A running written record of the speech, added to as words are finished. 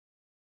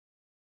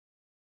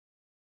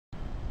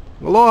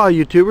Aloha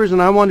YouTubers,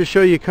 and I wanted to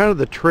show you kind of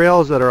the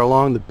trails that are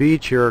along the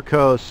beach here or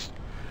coast.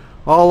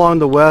 All along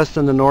the west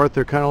and the north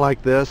they're kind of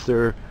like this.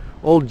 They're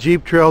old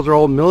jeep trails or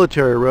old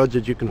military roads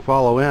that you can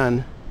follow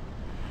in.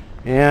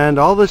 And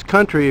all this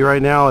country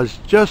right now is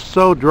just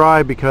so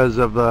dry because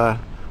of the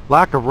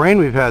lack of rain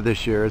we've had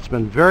this year. It's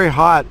been very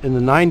hot in the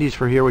 90s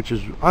for here, which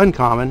is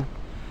uncommon.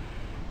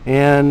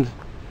 And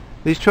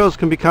these trails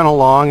can be kind of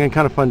long and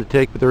kind of fun to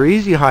take, but they're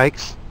easy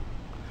hikes.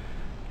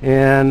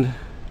 And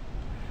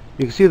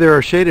you can see there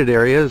are shaded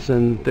areas,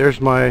 and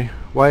there's my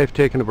wife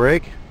taking a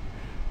break,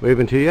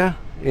 waving to you.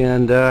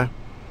 And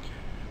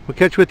we'll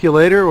catch with you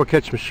later. We'll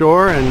catch some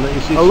shore and let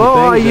you see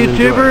Aloha, some things.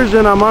 YouTubers,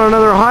 and I'm on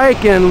another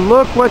hike, and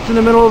look what's in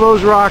the middle of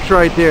those rocks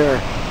right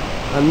there.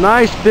 A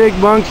nice big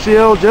monk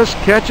seal just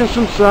catching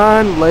some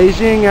sun,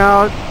 lazying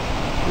out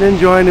and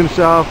enjoying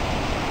himself.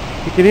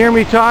 You can hear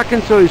me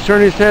talking, so he's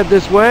turning his head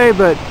this way,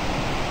 but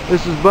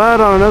this is Bud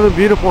on another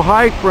beautiful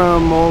hike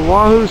from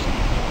Oahu's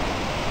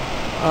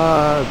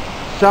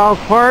south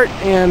part,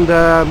 and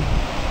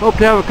hope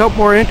to have a couple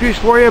more entries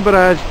for you, but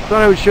I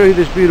thought I would show you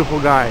this beautiful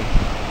guy.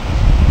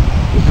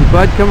 This is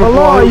Bud coming from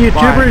Aloha Oahu.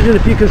 YouTubers, and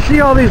if you can see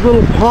all these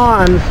little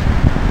ponds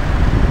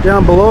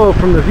down below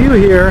from the view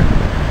here,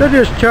 they're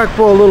just chock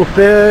full of little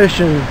fish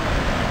and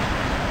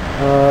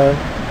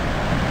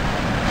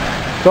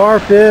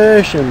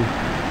starfish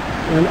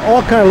and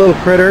all kind of little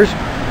critters.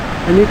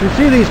 And you can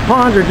see these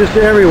ponds are just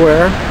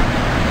everywhere,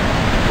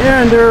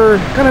 and they're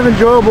kind of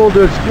enjoyable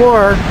to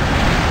explore.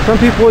 Some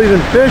people even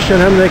fish in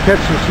them. They catch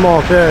some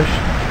small fish,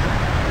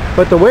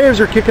 but the waves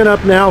are kicking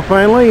up now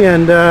finally,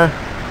 and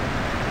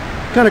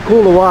kind of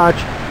cool to watch.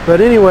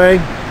 But anyway,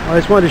 I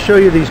just wanted to show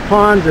you these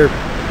ponds. They're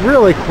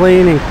really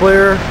clean and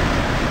clear.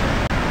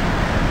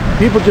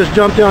 People just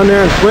jump down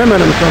there and swim in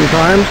them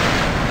sometimes,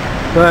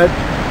 but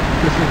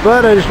this is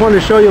Bud. I just wanted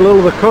to show you a little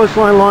of the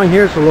coastline along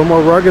here. It's a little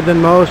more rugged than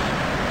most,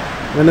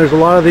 and there's a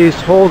lot of these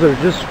holes that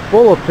are just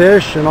full of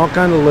fish and all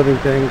kinds of living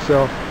things.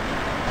 So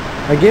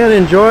again,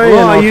 enjoy.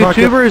 Aloha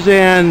YouTubers,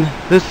 and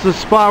this is the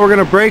spot we're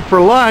going to break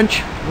for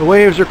lunch. The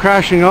waves are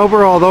crashing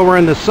over, although we're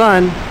in the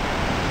sun.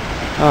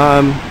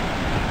 I'm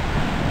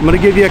going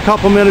to give you a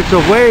couple minutes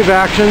of wave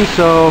action,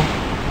 so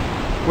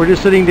we're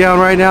just sitting down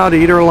right now to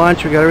eat our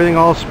lunch. We got everything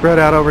all spread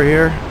out over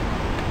here.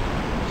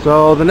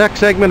 So the next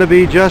segment will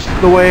be just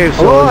the waves.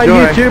 So Aloha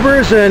enjoy.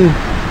 YouTubers, and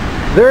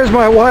there's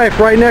my wife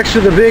right next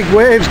to the big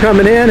waves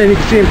coming in, and you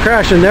can see him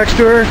crashing next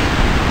to her.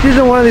 She's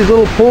in one of these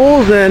little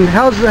pools, and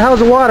how's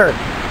the water?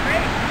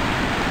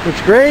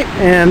 It's great,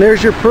 and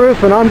there's your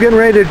proof, and I'm getting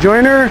ready to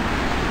join her.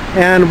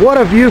 And what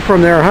a view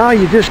from there, huh?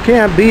 You just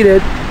can't beat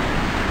it.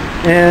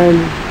 And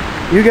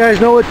you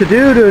guys know what to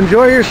do to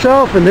enjoy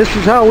yourself, and this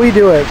is how we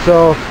do it.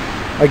 So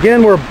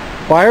again, we're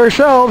by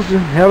ourselves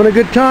having a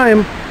good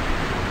time.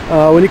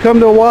 When you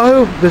come to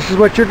Oahu, this is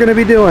what you're going to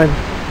be doing.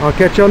 I'll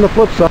catch you on the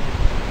flip side.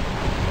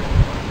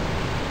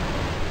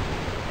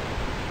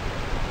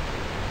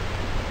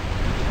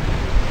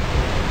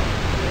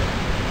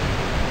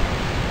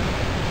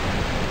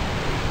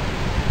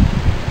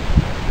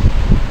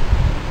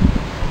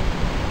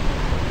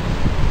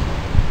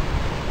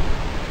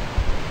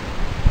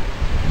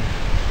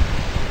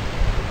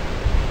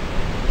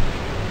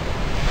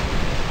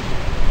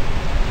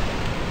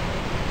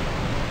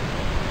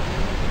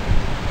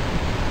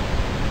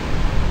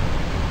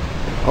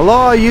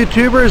 Aloha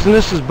YouTubers, and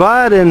this is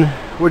Bud, and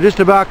we're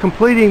just about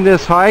completing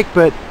this hike,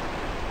 but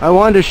I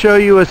wanted to show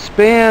you a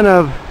span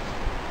of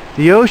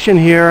the ocean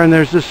here, and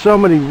there's just so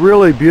many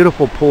really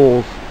beautiful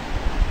pools.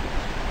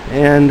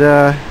 And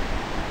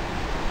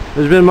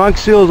there's been monk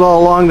seals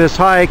all along this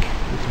hike.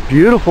 It's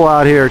beautiful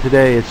out here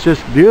today. It's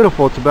just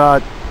beautiful. It's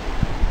about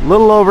a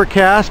little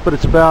overcast, but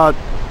it's about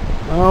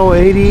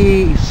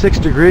 86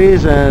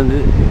 degrees, and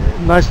a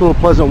nice little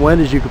pleasant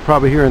wind, as you could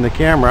probably hear in the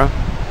camera.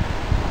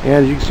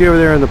 And as you can see over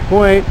there in the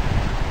point,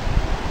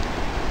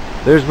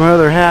 there's my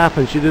other half,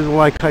 and she doesn't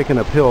like hiking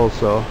uphill,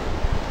 so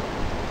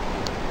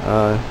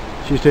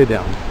she stayed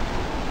down.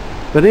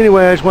 But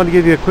anyway, I just wanted to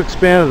give you a quick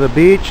span of the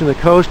beach and the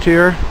coast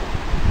here.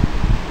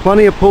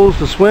 Plenty of pools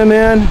to swim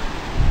in.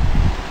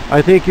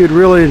 I think you'd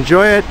really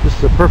enjoy it. This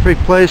is a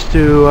perfect place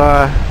to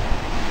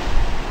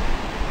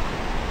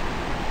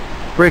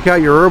break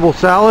out your herbal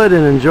salad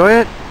and enjoy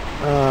it.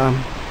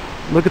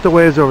 Look at the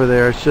waves over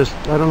there. It's just,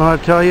 I don't know how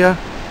to tell you.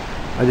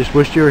 I just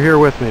wished you were here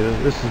with me.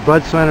 This is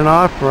Bud signing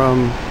off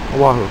from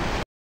Oahu.